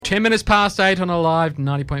10 minutes past 8 on Alive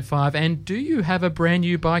 90.5. And do you have a brand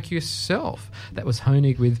new bike yourself? That was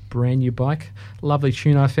Honig with Brand New Bike. Lovely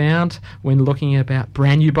tune I found when looking about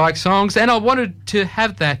brand new bike songs. And I wanted to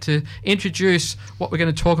have that to introduce what we're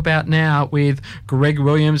going to talk about now with Greg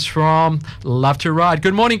Williams from Love to Ride.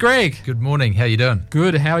 Good morning, Greg. Good morning. How you doing?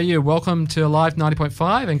 Good. How are you? Welcome to Alive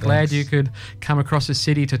 90.5 and glad Thanks. you could come across the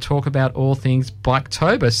city to talk about all things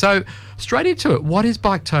Biketober. So straight into it, what is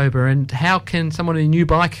Biketober and how can someone in a new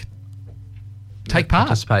bike take part?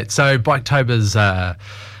 Participate. So Biketober's a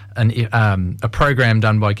program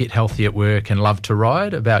done by Get Healthy at Work and Love to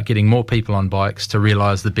Ride about getting more people on bikes to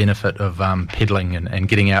realise the benefit of pedalling and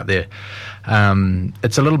getting out there.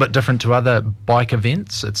 It's a little bit different to other bike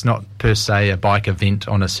events. It's not per se a bike event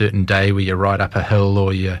on a certain day where you ride up a hill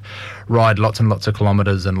or you ride lots and lots of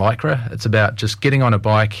kilometres in Lycra. It's about just getting on a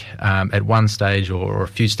bike at one stage or a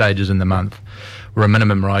few stages in the month where a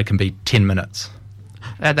minimum ride can be 10 minutes.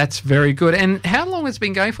 That's very good. And how long has it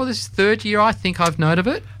been going for? This third year, I think I've known of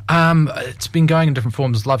it. It's been going in different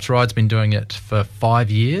forms. Love to Ride's been doing it for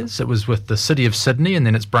 5 years. It was with the City of Sydney, and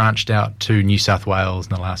then it's branched out to New South Wales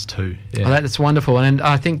in the last 2. Yeah. Oh, that's wonderful. And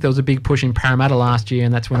I think there was a big push in Parramatta last year,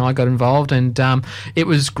 and that's when I got involved. And it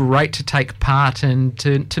was great to take part and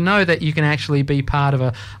to know that you can actually be part of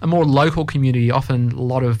a more local community. Often a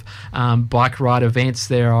lot of bike ride events,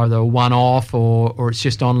 they're either one-off or it's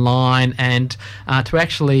just online. And to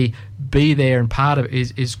actually be there and part of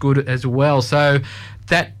it is good as well. So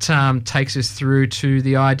that takes us through to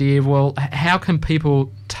the idea of, well, how can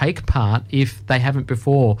people take part if they haven't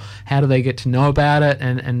before? How do they get to know about it?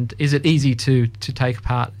 And is it easy to take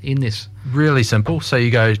part in this? Really simple. So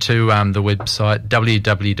you go to the website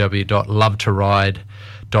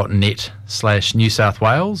www.lovetoride.net/New South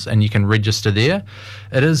Wales and you can register there.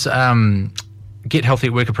 It is Get Healthy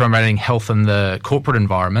at Work are promoting health in the corporate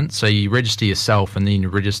environment. So you register yourself and then you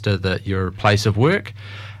register your place of work.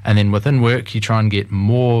 And then within work, you try and get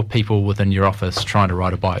more people within your office trying to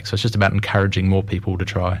ride a bike. So it's just about encouraging more people to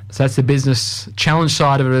try. So that's the business challenge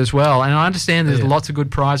side of it as well. And I understand there's lots of good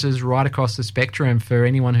prizes right across the spectrum for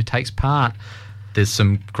anyone who takes part. There's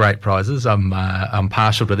some great prizes. I'm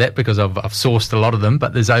partial to that because I've sourced a lot of them.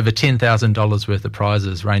 But there's over $10,000 worth of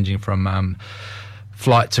prizes ranging from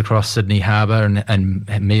flights across Sydney Harbour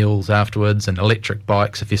and meals afterwards, and electric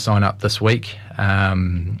bikes if you sign up this week,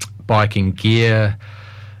 biking gear,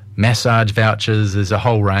 massage vouchers. There's a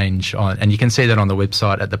whole range and you can see that on the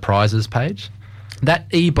website at the prizes page. That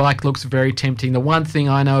e-bike looks very tempting. The one thing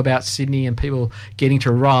I know about Sydney and people getting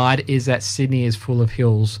to ride is that Sydney is full of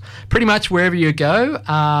hills. Pretty much wherever you go,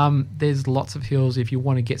 there's lots of hills if you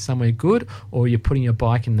want to get somewhere good, or you're putting your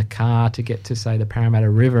bike in the car to get to, say, the Parramatta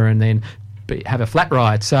River and then have a flat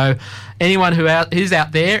ride. So anyone who is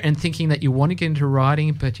out there and thinking that you want to get into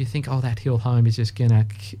riding but you think, oh, that hill home is just going to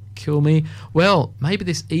kill me, well, maybe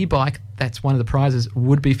this e-bike, that's one of the prizes,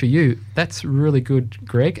 would be for you. That's really good,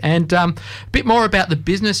 Greg. And a bit more about the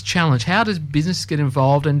business challenge. How does business get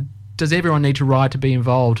involved, and does everyone need to ride to be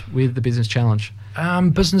involved with the business challenge?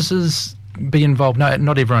 Businesses be involved. No,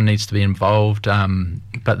 not everyone needs to be involved,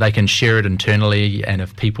 but they can share it internally, and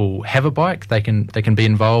if people have a bike, they can be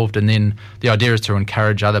involved. And then the idea is to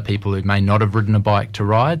encourage other people who may not have ridden a bike to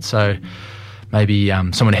ride. So maybe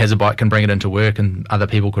someone has a bike can bring it into work and other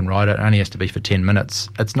people can ride it. It only has to be for 10 minutes.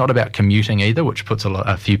 It's not about commuting either, which puts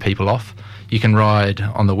a few people off. You can ride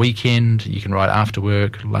on the weekend, you can ride after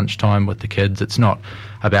work, lunchtime with the kids. It's not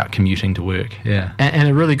about commuting to work. Yeah. And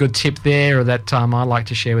a really good tip there that I like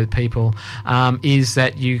to share with people is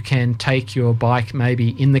that you can take your bike maybe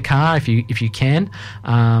in the car if you can,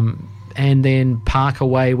 and then park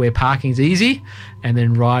away where parking's easy, and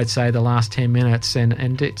then ride, say, the last 10 minutes,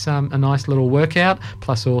 and it's a nice little workout.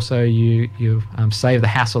 Plus also you save the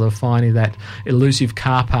hassle of finding that elusive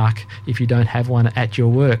car park if you don't have one at your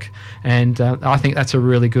work. And I think that's a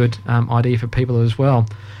really good idea for people as well.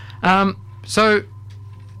 So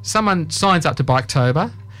someone signs up to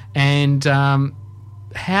Biketober, and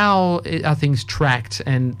how are things tracked?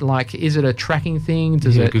 And is it a tracking thing?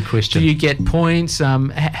 Good question. Do you get points?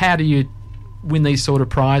 How do you win these sort of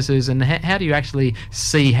prizes, and how do you actually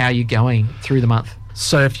see how you're going through the month?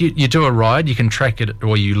 So if you do a ride, you can track it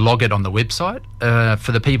or you log it on the website.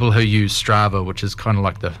 For the people who use Strava, which is kind of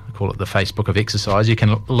like call it the Facebook of exercise, you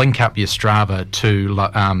can link up your Strava to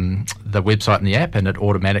the website and the app, and it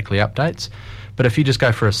automatically updates. But if you just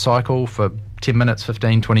go for a cycle for 10 minutes,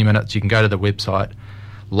 15, 20 minutes, you can go to the website,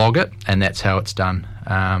 log it, and that's how it's done.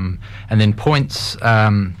 And then points,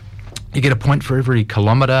 you get a point for every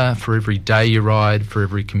kilometre, for every day you ride, for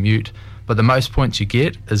every commute. But the most points you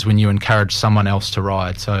get is when you encourage someone else to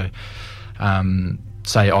ride. So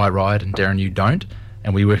say I ride and Darren, you don't.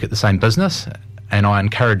 and we work at the same business, and I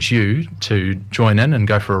encourage you to join in and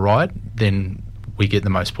go for a ride, then we get the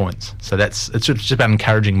most points. So it's just about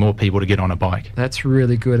encouraging more people to get on a bike. That's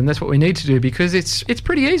really good, and that's what we need to do, because it's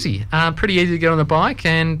pretty easy. Pretty easy to get on a bike,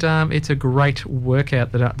 and it's a great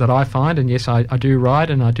workout that I find. And yes, I do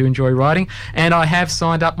ride, and I do enjoy riding, and I have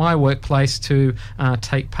signed up my workplace to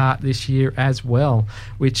take part this year as well,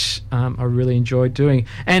 which I really enjoyed doing.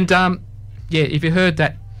 And if you heard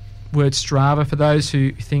that word Strava, for those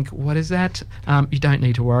who think, what is that? You don't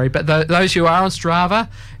need to worry. But those who are on Strava,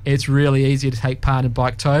 it's really easy to take part in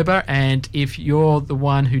Biketober. And if you're the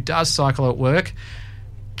one who does cycle at work,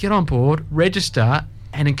 get on board, register,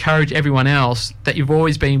 and encourage everyone else that you've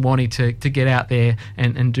always been wanting to get out there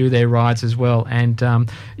and do their rides as well. And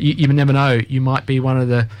you never know, you might be one of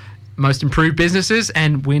the most improved businesses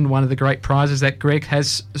and win one of the great prizes that Greg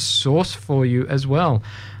has sourced for you as well.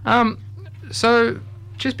 So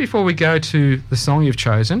just before we go to the song you've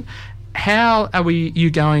chosen, how are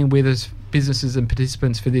you going with as businesses and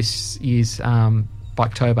participants for this year's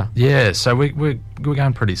Biketober? Yeah, so we're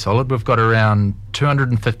going pretty solid. We've got around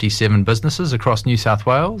 257 businesses across New South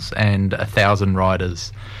Wales and 1,000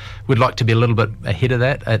 riders. We'd like to be a little bit ahead of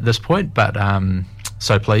that at this point, but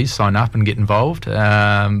so please sign up and get involved.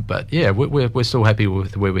 But yeah, we're still happy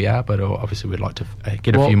with where we are, but obviously we'd like to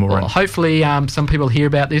get a few more in. Hopefully some people hear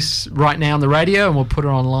about this right now on the radio, and we'll put it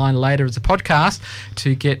online later as a podcast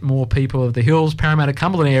to get more people of the Hills, Parramatta,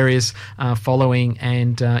 Cumberland areas following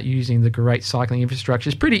and using the great cycling infrastructure.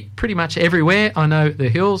 It's pretty much everywhere. I know the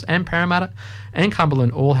Hills and Parramatta and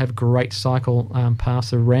Cumberland all have great cycle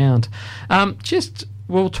paths around.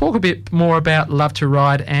 We'll talk a bit more about Love to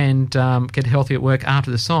Ride and Get Healthy at Work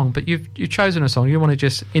after the song, but you've chosen a song. You want to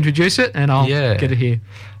just introduce it, and I'll get it here.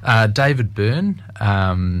 David Byrne,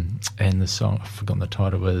 and the song, I've forgotten the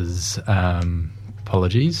title, was,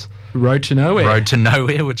 apologies. Road to Nowhere. Road to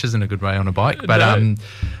Nowhere, which isn't a good way on a bike. But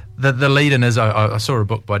the lead-in is, I saw a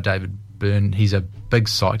book by David Byrne. He's a big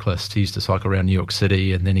cyclist. He used to cycle around New York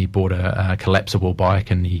City, and then he bought a collapsible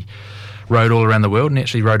bike, and he rode all around the world and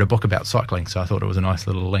actually wrote a book about cycling, so I thought it was a nice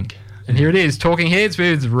little link. And here it is, Talking Heads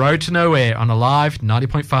with Road to Nowhere on Alive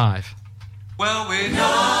 90.5. Well, we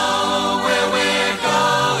know where we're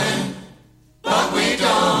going, but we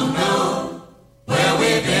don't know where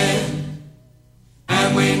we've been.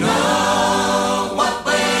 And we know what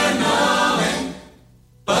we're knowing,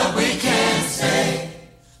 but we can't say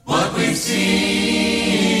what we've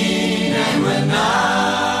seen. And we're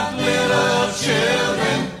not little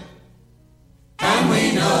children, and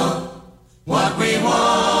we know what we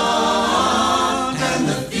want, and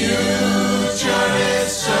the future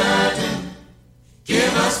is certain.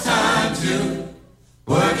 Give us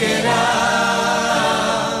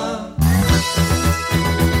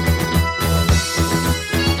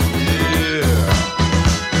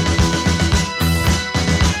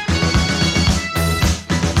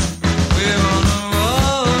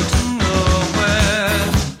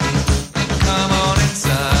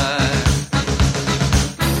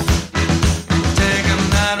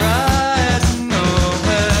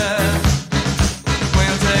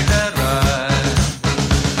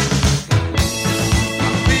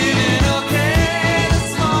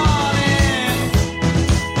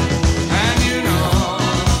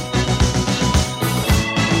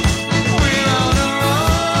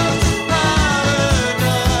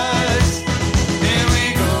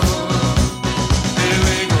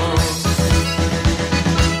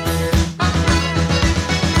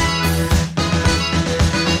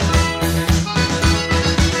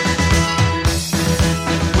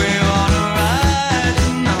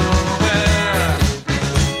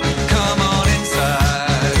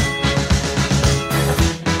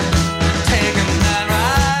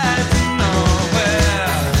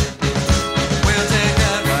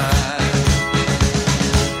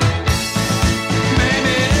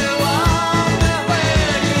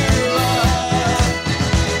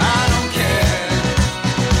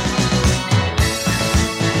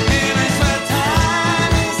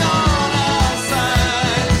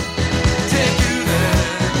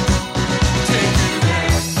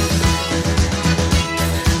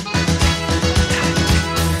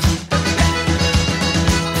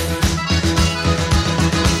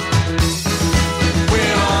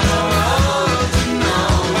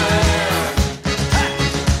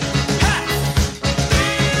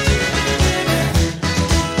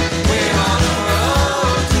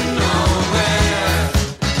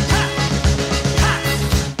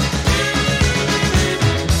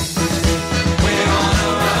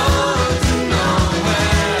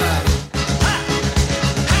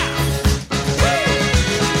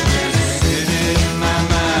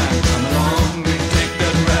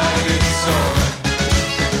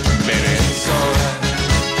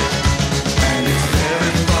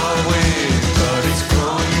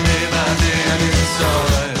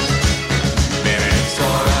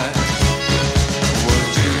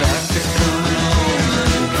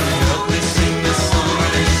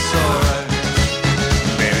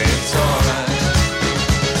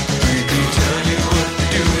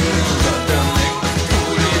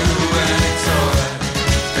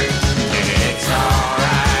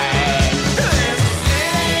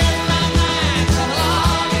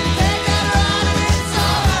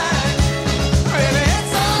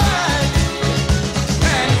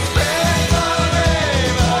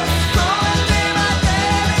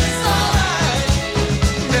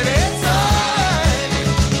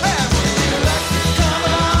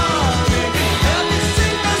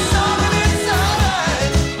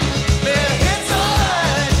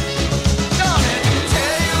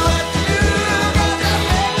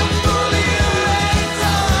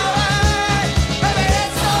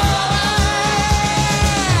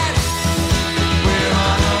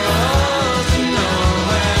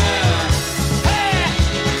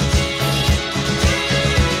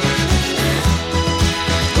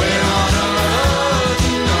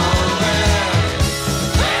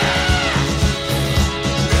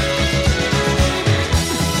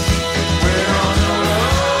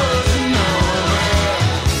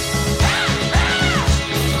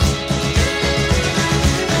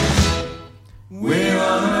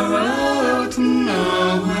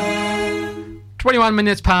 21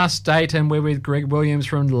 minutes past 8, and we're with Greg Williams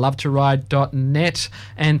from lovetoride.net.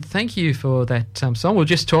 And thank you for that song. We're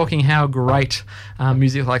just talking how great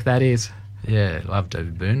music like that is. Yeah, love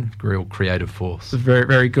David Byrne, real creative force. Very,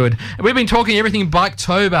 very good. We've been talking everything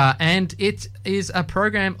Biketober, and it is a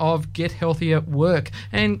program of Get Healthy at Work.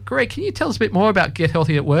 And Greg, can you tell us a bit more about Get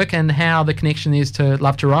Healthy at Work and how the connection is to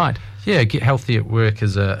Love to Ride? Yeah, Get Healthy at Work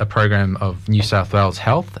is a program of New South Wales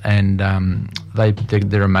Health, and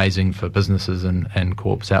they're amazing for businesses and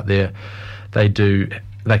corps out there. They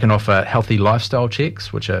can offer healthy lifestyle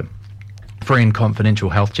checks, which are free and confidential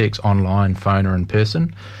health checks online, phone, or in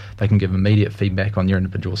person. They can give immediate feedback on your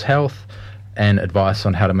individual's health and advice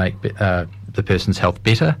on how to make the person's health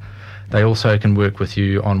better. They also can work with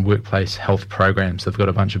you on workplace health programs. They've got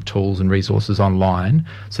a bunch of tools and resources online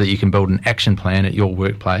so that you can build an action plan at your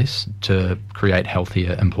workplace to create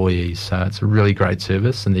healthier employees. So it's a really great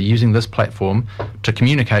service, and they're using this platform to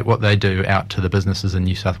communicate what they do out to the businesses in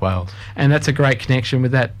New South Wales. And that's a great connection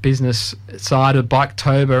with that business side of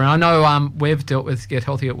Biketober. And I know we've dealt with Get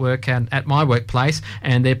Healthy at Work at my workplace,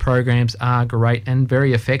 and their programs are great and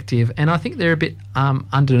very effective. And I think they're a bit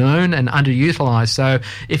underknown and underutilised. So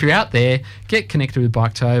if you're out there, get connected with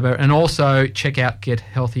Biketober, and also check out Get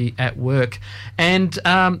Healthy at Work. And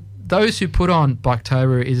those who put on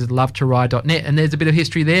Biketober is lovetoride.net, and there's a bit of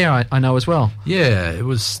history there, I know as well. Yeah, it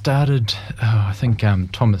was started, I think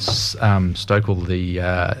Thomas Stockwell, the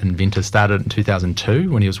inventor, started in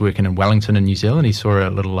 2002 when he was working in Wellington in New Zealand. He saw a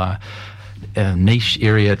little niche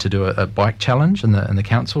area to do a bike challenge in the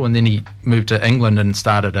council, and then he moved to England and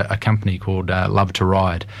started a company called Love to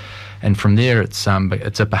Ride. And from there, it's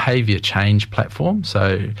a behaviour change platform.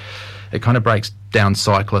 So it kind of breaks down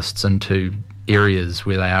cyclists into areas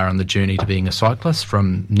where they are on the journey to being a cyclist,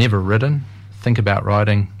 from never ridden, think about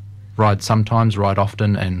riding, ride sometimes, ride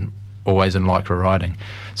often, and always in lycra riding.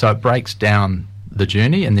 So it breaks down the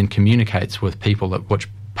journey and then communicates with people at which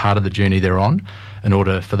part of the journey they're on in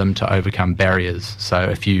order for them to overcome barriers. So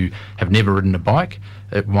if you have never ridden a bike,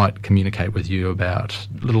 it might communicate with you about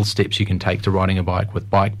little steps you can take to riding a bike with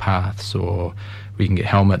bike paths, or we can get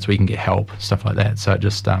helmets, we can get help, stuff like that. So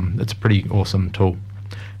it's a pretty awesome tool.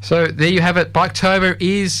 So there you have it. Biketober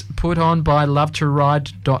is put on by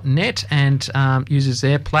lovetoride.net and uses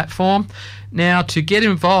their platform. Now, to get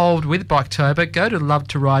involved with Biketober, go to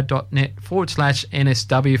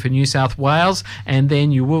lovetoride.net/NSW for New South Wales, and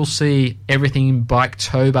then you will see everything in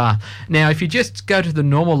Biketober. Now, if you just go to the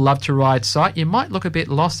normal Love to Ride site, you might look a bit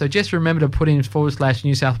lost, so just remember to put in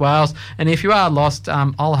 /New South Wales. And if you are lost,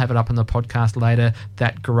 I'll have it up on the podcast later,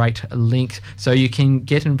 that great link, so you can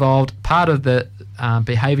get involved, part of the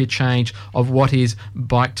behaviour change of what is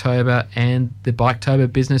Biketober and the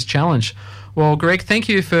Biketober Business Challenge. Well, Greg, thank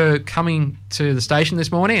you for coming to the station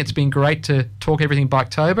this morning. It's been great to talk everything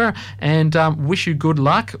Biketober, and wish you good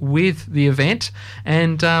luck with the event.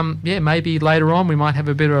 And maybe later on we might have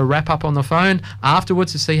a bit of a wrap up on the phone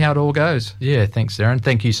afterwards to see how it all goes. Yeah, thanks, Darren.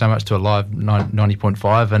 Thank you so much to Alive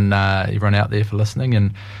 90.5 and everyone out there for listening,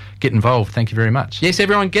 and get involved. Thank you very much. Yes,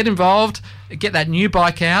 everyone, get involved. Get that new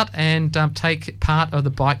bike out and take part of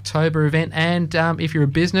the Biketober event. And if you're a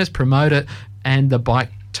business, promote it, and the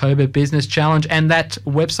Biketober Business Challenge. And that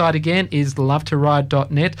website again is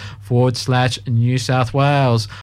lovetoride.net /New South Wales.